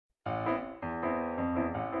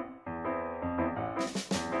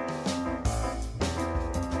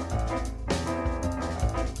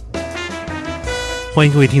欢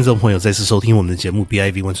迎各位听众朋友再次收听我们的节目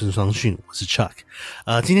BIV 万春双讯，我是 Chuck。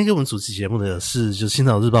今天跟我们主持节目的是就是新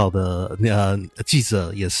岛日报的记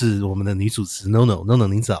者，也是我们的女主持 NONO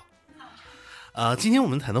您早。今天我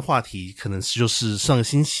们谈的话题可能就是上个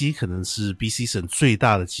星期可能是 BC 省最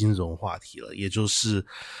大的金融话题了，也就是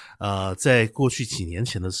在过去几年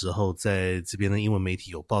前的时候，在这边的英文媒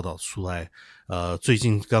体有报道出来，最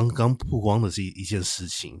近刚曝光的这一件事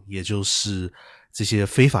情，也就是这些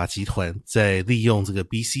非法集团在利用这个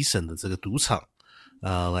BC 省的这个赌场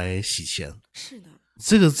来洗钱。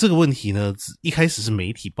是的，这个问题呢，一开始是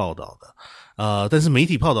媒体报道的，但是媒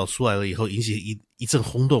体报道出来了以后，引起一阵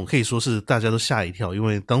轰动，可以说是大家都吓一跳，因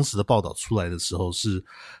为当时的报道出来的时候，是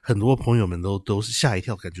很多朋友们都是吓一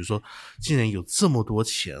跳，感觉说竟然有这么多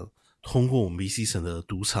钱通过我们 BC 省的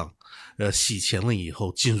赌场洗钱了以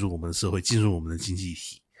后进入我们的社会，进入我们的经济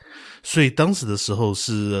体。所以当时的时候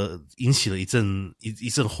是引起了一阵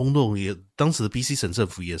轰动，也当时的 BC 省政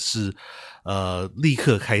府也是立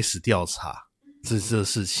刻开始调查这个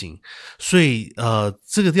事情。所以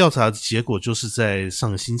这个调查结果就是在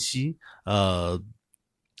上个星期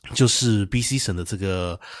就是 BC 省的这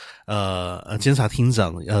个监察厅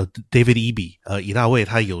长David Eby 以大卫，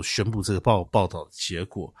他有宣布这个报道的结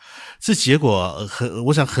果。这结果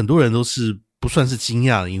我想很多人都是不算是惊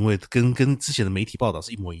讶的，因为跟之前的媒体报道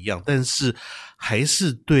是一模一样，但是还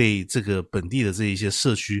是对这个本地的这一些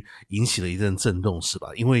社区引起了一阵震动，是吧？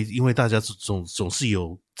因为大家总是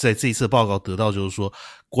有在这一次报告得到就是说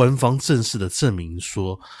官方正式的证明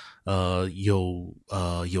说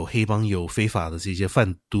有黑帮有非法的这些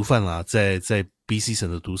毒贩啦，在 BC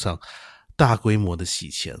省的赌场大规模的洗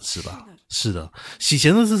钱，是吧？是的，洗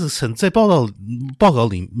钱的在报告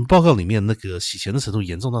里面那个洗钱的程度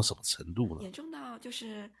严重到什么程度呢？严重到就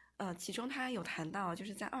是其中他有谈到，就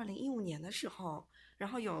是在2015年的时候，然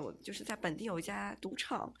后就是在本地有一家赌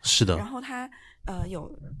场，是的，然后他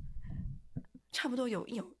有差不多有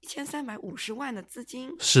1350万的资金，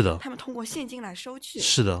是的，他们通过现金来收取，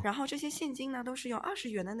是的，然后这些现金呢都是用20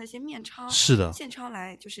元的那些面钞，是的，现钞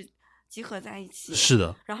来就是集合在一起，是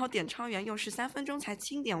的，然后点钞员用13分钟才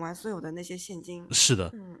清点完所有的那些现金，是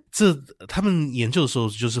的，他们研究的时候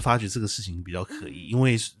就是发觉这个事情比较可疑，因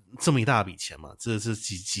为这么一大笔钱嘛，这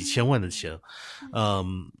几千万的钱，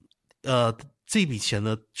这笔钱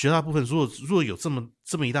呢，绝大部分如果有这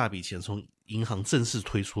么一大笔钱从银行正式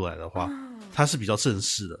推出来的话，它是比较正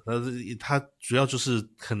式的，它主要就是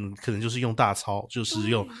可能就是用大钞，就是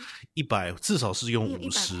用100，至少是用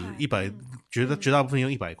50、100，绝大部分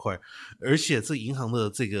用100块，而且这银行的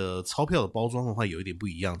这个钞票的包装的话有一点不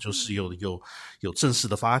一样，就是有正式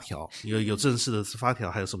的发条，有正式的发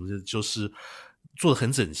条，还有什么就是做得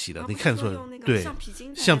很整齐的，你看出来，对，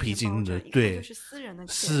橡皮筋的，对，就是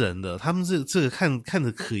私人的，他们这个看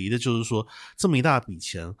着可疑的就是说，这么一大笔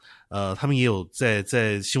钱，他们也有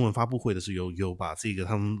在新闻发布会的时候有把这个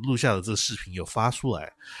他们录下的这个视频有发出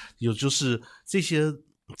来，有就是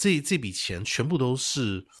这笔钱全部都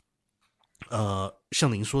是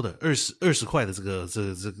像您说的20块的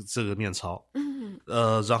这个面钞，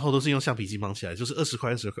然后都是用橡皮筋绑起来，就是20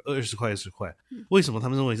块20块。为什么他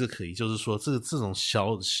们认为这可疑？就是说这种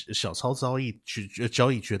小钞交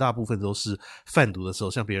易绝大部分都是贩毒的时候，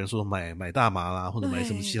像别人说买大麻啦，或者买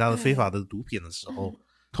什么其他的非法的毒品的时候，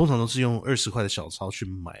通常都是用20块的小钞去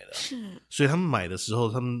买的。是，所以他们买的时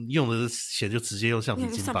候，他们用的钱就直接用橡皮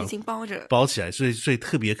筋包起来，所以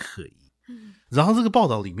特别可疑。然后这个报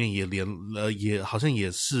道里面也好像也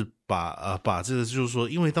是把这个就是说，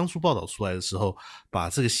因为当初报道出来的时候，把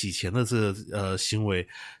这个洗钱的这个行为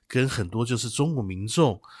跟很多就是中国民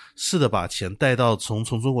众试着把钱从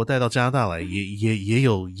中国带到加拿大来，也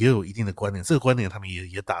有一定的关联。这个关联他们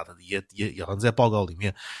也打的也好像在报告里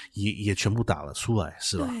面也全部打了出来，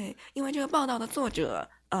是吧？对，因为这个报道的作者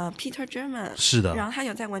Peter German 是的，然后他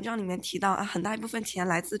有在文章里面提到很大一部分钱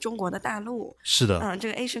来自中国的大陆，是的，这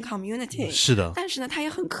个 Asian Community 是的，但是呢，他也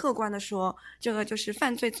很客观的说，这个就是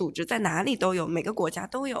犯罪组织在哪里都有，每个国家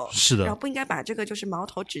都有，是的，然后不应该把这个就是矛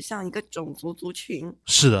头指向一个种族族群。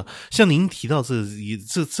是的，像您提到这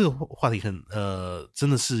个话题真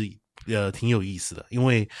的是挺有意思的，因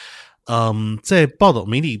为在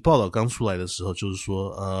媒体报道刚出来的时候，就是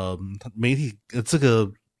说媒体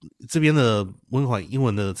这边的温华英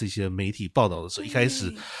文的这些媒体报道的时候，一开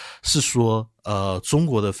始是说中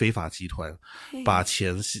国的非法集团把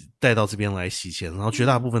钱带到这边来洗钱，然后绝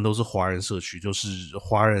大部分都是华人社区，就是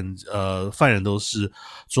华人犯人都是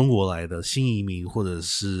中国来的新移民，或者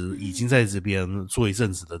是已经在这边做一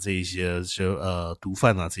阵子的这一些毒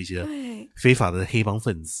贩啊，这些非法的黑帮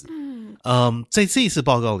分子。在这一次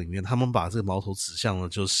报告里面，他们把这个矛头指向了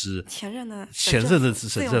就是前任的省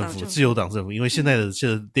政府、自由党政府，因为现在的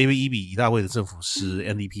这 David Eby 以大卫的政府是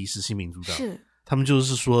NDP 是新民主党，是他们就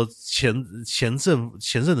是说前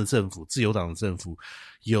任的政府、自由党的政府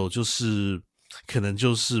有就是可能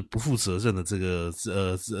就是不负责任的这个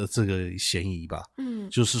嫌疑吧，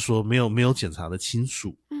就是说没有检查的清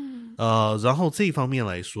楚，然后这一方面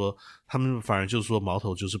来说，他们反而就是说矛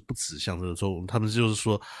头就是不指向这个州，他们就是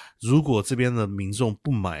说，如果这边的民众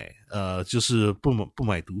不买就是不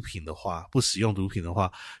买毒品的话，不使用毒品的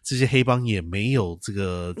话，这些黑帮也没有这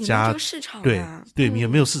个市场对，也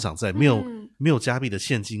没有市场在，没有加币的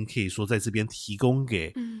现金可以说在这边提供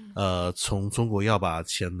给从中国要把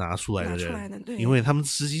钱拿出来的人，对，因为他们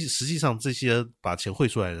实际上这些把钱汇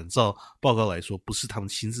出来的人，照报告来说不是他们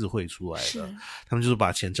亲自汇出来的，他们就是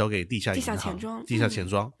把钱交给地下银行、地下钱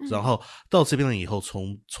庄，然后到这边了以后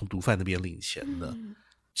从毒贩那边领钱的。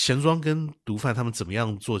钱庄跟毒贩他们怎么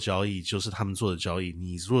样做交易，就是他们做的交易。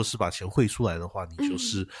你如果是把钱汇出来的话，你就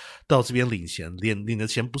是到这边领钱，领的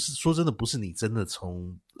钱不是说真的不是你真的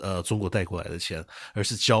从中国带过来的钱，而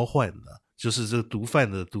是交换的。就是这个毒贩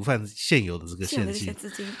现有的这个现金，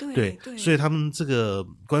对，所以他们这个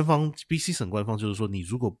官方 BC 省官方就是说，你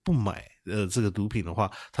如果不买这个毒品的话，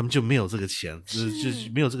他们就没有这个钱，就是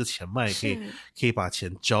没有这个钱脉可以把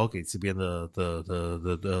钱交给这边的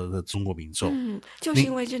中国民众。就是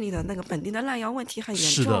因为这里的那个本地的滥药问题很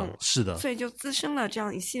严重，是的，所以就滋生了这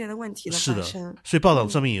样一系列的问题的发生。是的，所以报道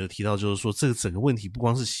上面也有提到，就是说这个整个问题不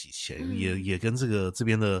光是洗钱，也跟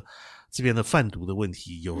这边的贩毒的问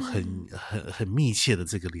题有很密切的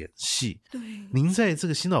这个联系。对，您在这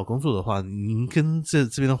个新岛工作的话，您跟这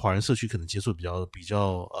边的华人社区可能接触比较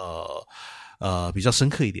深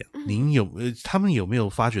刻一点。您他们有没有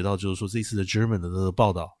发觉到，就是说这一次的 German 的这个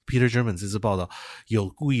报道 ，Peter German 这次报道有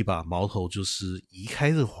故意把矛头就是移开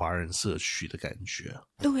这个华人社区的感觉？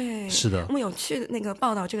对，是的。我们有去那个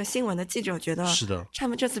报道这个新闻的记者觉得，是的，他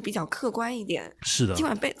们这次比较客观一点。是的，尽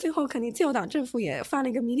管最后肯定自由党政府也发了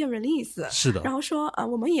一个 media release， 是的，然后说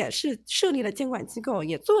我们也是设立了监管机构，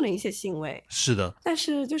也做了一些行为。是的，但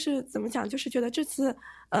是就是怎么讲，就是觉得这次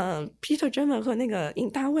Peter German 和那个尹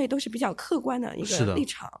大卫都是比较客观的一个立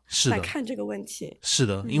场来看这个问题。是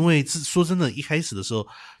的，因为说真的，一开始的时候，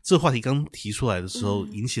这个话题刚提出来的时候，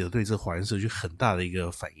引起了对这华人社区很大的一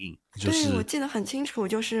个反应。就是对，我记得很清楚，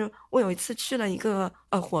就是我有一次去了一个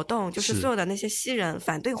活动，就是所有的那些西人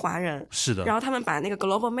反对华人，是的，然后他们把那个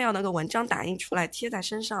Global Mail 那个文章打印出来贴在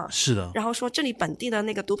身上，是的，然后说这里本地的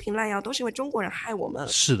那个毒品滥药都是因为中国人害我们，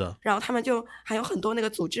是的，然后他们就还有很多那个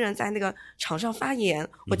组织人在那个场上发言，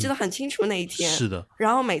我记得很清楚那一天，是的，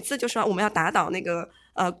然后每次就说我们要打倒那个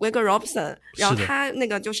Gregor Robertson， 然后他那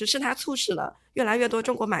个就是他促使了越来越多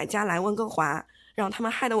中国买家来温哥华，然后他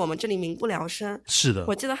们害得我们这里民不聊生。是的，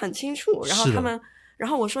我记得很清楚。然后他们，然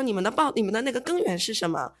后我说你们的那个根源是什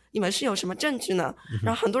么？你们是有什么证据呢？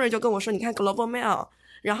然后很多人就跟我说，你看 Global Mail，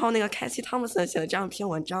 然后那个 Cassie Thompson 写了这样一篇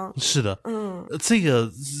文章。是的，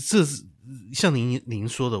这像您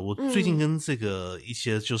说的，我最近跟这个一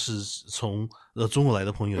些就是从中国来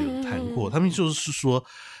的朋友有谈过，他们就是说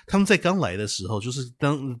他们在刚来的时候，就是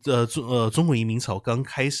当中国移民潮刚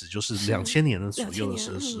开始，就是2000年的左右的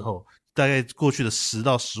时候。大概过去的10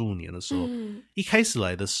到15年的时候，一开始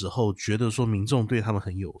来的时候，觉得说民众对他们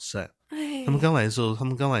很友善。他们刚来的时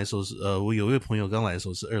候是我有一位朋友刚来的时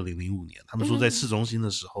候是2005年，他们说在市中心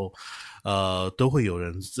的时候，都会有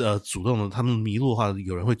人主动的，他们迷路的话，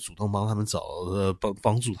有人会主动帮他们找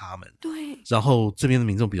帮助他们。对，然后这边的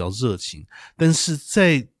民众比较热情，但是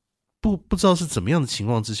在不知道是怎么样的情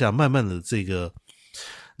况之下，慢慢的这个。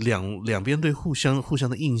两边对互相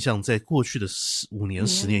的印象，在过去的5年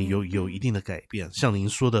10年有一定的改变。像您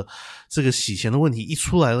说的，这个洗钱的问题一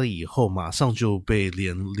出来了以后，马上就被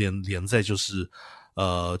连在就是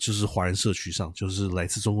华人社区上，就是来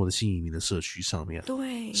自中国的新移民的社区上面。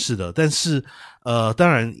对，是的。但是当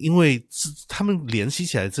然，因为他们联系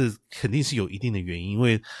起来，这肯定是有一定的原因，因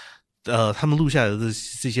为他们录下来的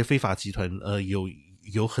这些非法集团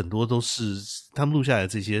有很多都是他们录下来的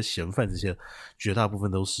这些嫌犯，这些绝大部分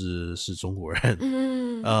都是中国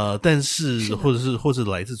人，但是或者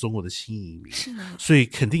来自中国的新移民，所以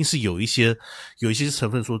肯定是有一些成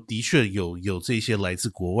分说，的确有这些来自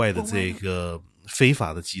国外的这个非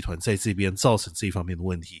法的集团在这边造成这一方面的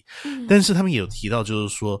问题，但是他们也有提到，就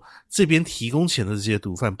是说这边提供钱的这些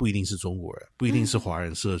毒贩不一定是中国人，不一定是华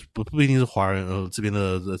人不一定是华人这边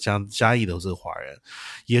的嘉义的这个华人，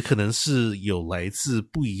也可能是有来自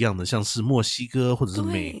不一样的，像是墨西哥或者是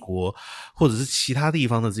美国或者是其他地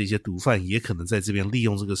方的这些毒贩，也可能在这边利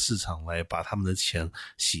用这个市场来把他们的钱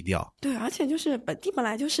洗掉。对，而且就是本地本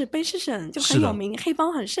来就是卑诗省就很有名，黑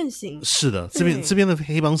帮很盛行。是的，这边的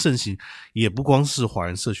黑帮盛行也不光是华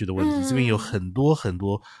人社区的问题，这边有很多很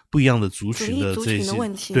多不一样的族群的这些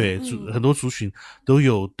问题，对，很多族群都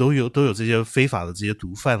有这些非法的这些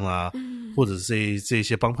毒贩啦，或者是这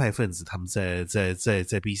些帮派分子，他们在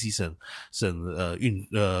BC 省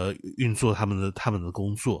运作他们的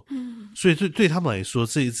工作。所以对他们来说，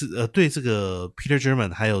这一次对这个 Peter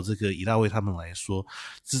German 还有这个以大卫他们来说，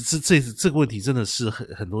这个问题真的是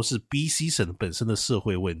很多是 BC 省本身的社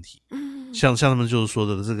会问题。像他们就是说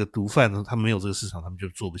的这个毒贩，他们没有这个市场，他们就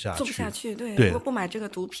做不下去。对，如果不买这个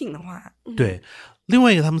毒品的话，对。另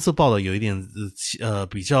外一个，他们这报道有一点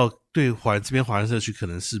比较对这边华人社区可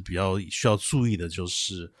能是比较需要注意的，就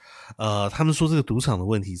是他们说这个赌场的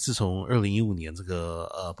问题，自从2015年这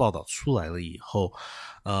个报道出来了以后，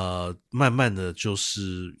慢慢的就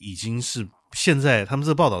是已经是。现在他们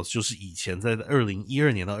这个报道就是以前在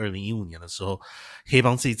2012年到2015年的时候，黑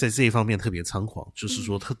帮在这一方面特别猖狂，就是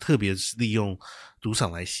说特别是利用赌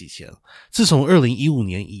场来洗钱。自从2015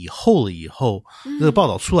年以后，这个报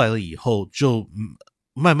道出来了以后，就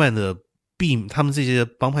慢慢的他们这些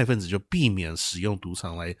帮派分子就避免使用赌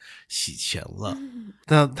场来洗钱了。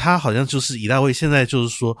那他好像就是以大卫现在就是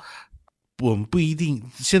说，我们不一定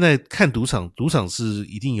现在看赌场是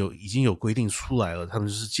已经有规定出来了，他们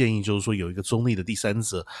就是建议就是说有一个中立的第三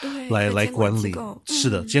者来管理。是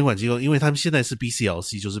的，监管机构，因为他们现在是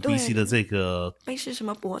BCLC， 就是 BC 的这个是什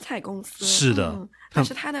么博彩公司。是的，但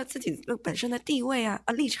是他的自己本身的地位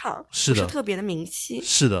立场是的，不是特别的明晰。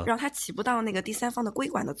是的，然后他起不到那个第三方的规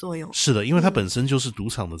管的作用。是的，因为他本身就是赌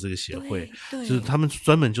场的这个协会，就是他们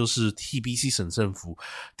专门就是替 BC 省政府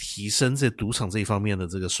提升这赌场这一方面的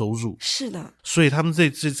这个收入。是的，所以他们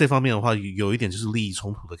这方面的话，有一点就是利益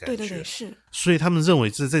冲突的感觉。对，是。所以他们认为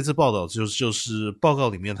在这报道就是报告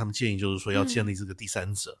里面，他们建议就是说要建立这个第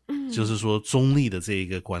三者，就是说中立的这一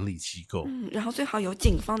个管理机构。然后最好有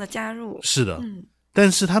警方的加入。是的，但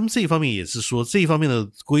是他们这一方面也是说，这一方面的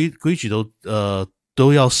规矩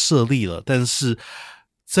都要设立了，但是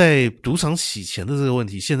在赌场洗钱的这个问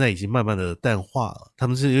题，现在已经慢慢的淡化了。他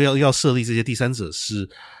们是要设立这些第三者是。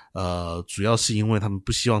主要是因为他们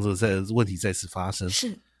不希望这个问题再次发生。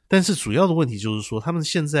是，但是主要的问题就是说，他们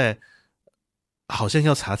现在好像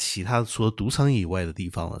要查其他除了赌场以外的地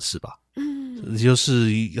方了，是吧？就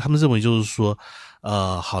是他们认为就是说，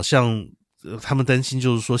好像他们担心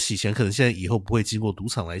就是说洗钱可能现在以后不会经过赌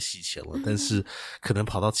场来洗钱了，但是可能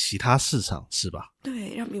跑到其他市场，是吧？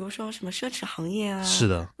对，比如说什么奢侈行业啊，是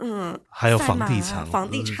的，还有房地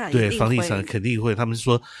产，对，房地产肯定会。他们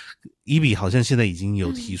说，伊比好像现在已经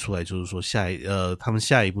有提出来，就是说他们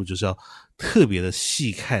下一步就是要特别的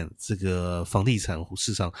细看这个房地产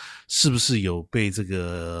市场是不是有被这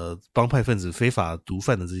个帮派分子、非法毒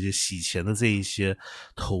贩的这些洗钱的这一些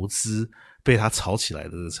投资。被他炒起来的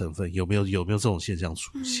这个成分有没有这种现象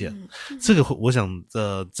出现？这个我想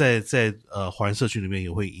在华人社区里面也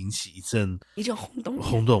会引起一阵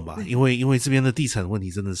轰动吧，因为这边的地产问题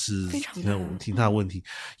真的是挺大的问题。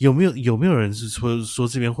有没有人是说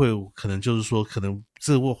这边会可能就是说可能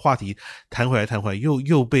这个话题谈回来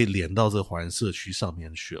又被连到这个华人社区上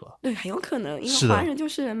面去了？对，很有可能，因为华人就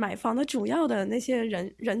是买房的主要的那些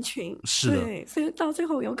人群。是的，对，所以到最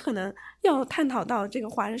后有可能要探讨到这个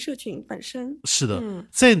华人社群本身。是的，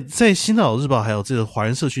在新岛日报还有这个华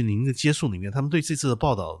人社区您的接触里面，他们对这次的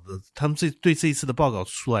报道他们对这一次的报告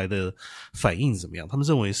出来的反应怎么样？他们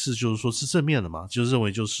认为就是说是正面的嘛？就是认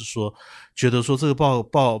为就是说觉得说这个报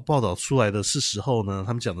道出来的是时候呢？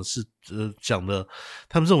他们讲的是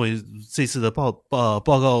他们认为这次的报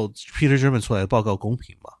告 Peter German 出来的报告公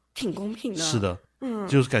平嘛？挺公平的。是的。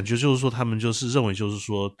就是感觉就是说他们就是认为就是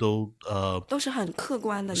说都是很客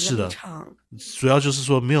观的一个立场。主要就是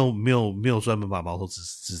说没有专门把矛头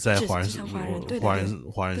指在华人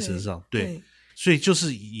身上。对，所以就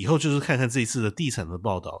是以后就是看看这一次的地产的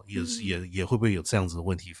报道也会不会有这样子的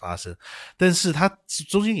问题发生。但是他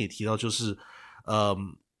中间也提到就是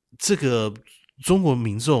这个中国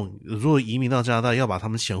民众如果移民到加拿大要把他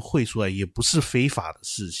们钱汇出来也不是非法的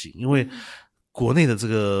事情，因为国内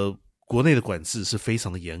的管制是非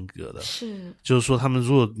常的严格的，是，就是说他们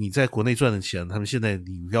如果你在国内赚的钱，他们现在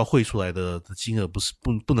你要汇出来的金额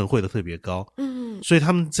不能汇得特别高，所以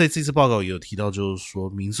他们在这次报告也有提到，就是说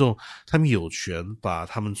民众他们有权把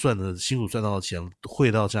他们辛苦赚到的钱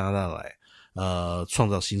汇到加拿大来，创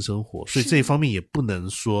造新生活，所以这一方面也不能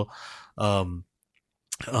说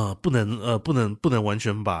不能完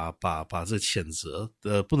全把这谴责，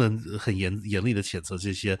不能很严厉的谴责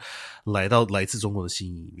这些来自中国的新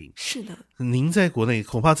移民。是的，您在国内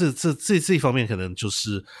恐怕这方面可能就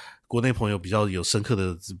是国内朋友比较深刻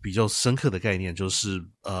的概念，就是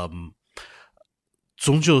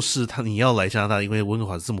终究是你要来加拿大，因为温哥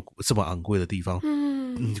华是这么昂贵的地方，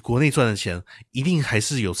你国内赚的钱一定还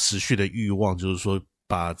是有持续的欲望，就是说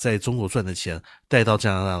把在中国赚的钱带到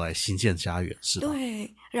加拿大来新建家园，是吧？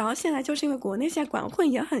对，然后现在就是因为国内现在管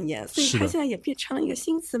混也很严，所以它现在也变成了一个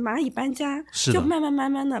新词蚂蚁搬家，就慢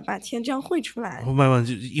慢的把钱这样汇出来，慢慢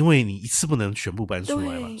就因为你一次不能全部搬出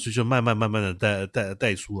来嘛，所以就慢慢的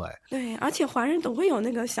带出来。对，而且华人总会有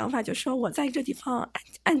那个想法，就说我在这地方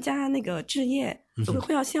安家那个置业，总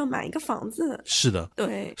会要先要买一个房子。是的，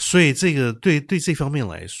对，所以这个对这方面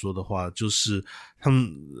来说的话，就是他们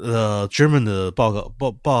German 的报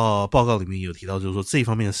告里面有提到，就是说这一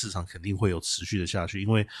方面的市场肯定会有持续的下去，因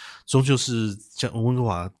为终究是温哥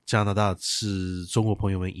华加拿大是中国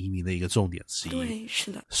朋友们移民的一个重点之一。对，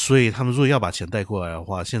是的。所以他们如果要把钱带过来的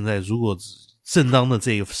话，现在如果正当的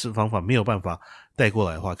这个方法没有办法带过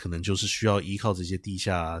来的话，可能就是需要依靠这些地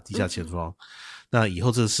下钱庄。那以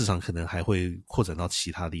后这个市场可能还会扩展到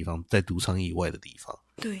其他地方，在赌场以外的地方。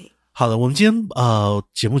对。好了，我们今天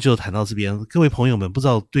节目就谈到这边。各位朋友们，不知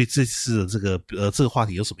道对这次的这个话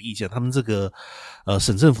题有什么意见？他们这个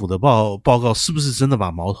省政府的报告是不是真的把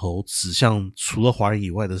矛头指向除了华人以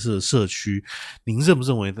外的社区？您认不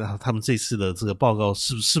认为他们这次的这个报告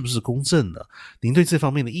是不是公正的？您对这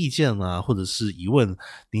方面的意见啊，或者是疑问，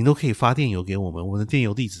您都可以发电邮给我们。我们的电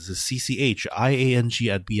邮地址是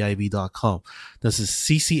cchiang@biv.com， 那是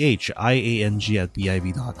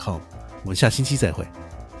cchiang@biv.com。我们下星期再会。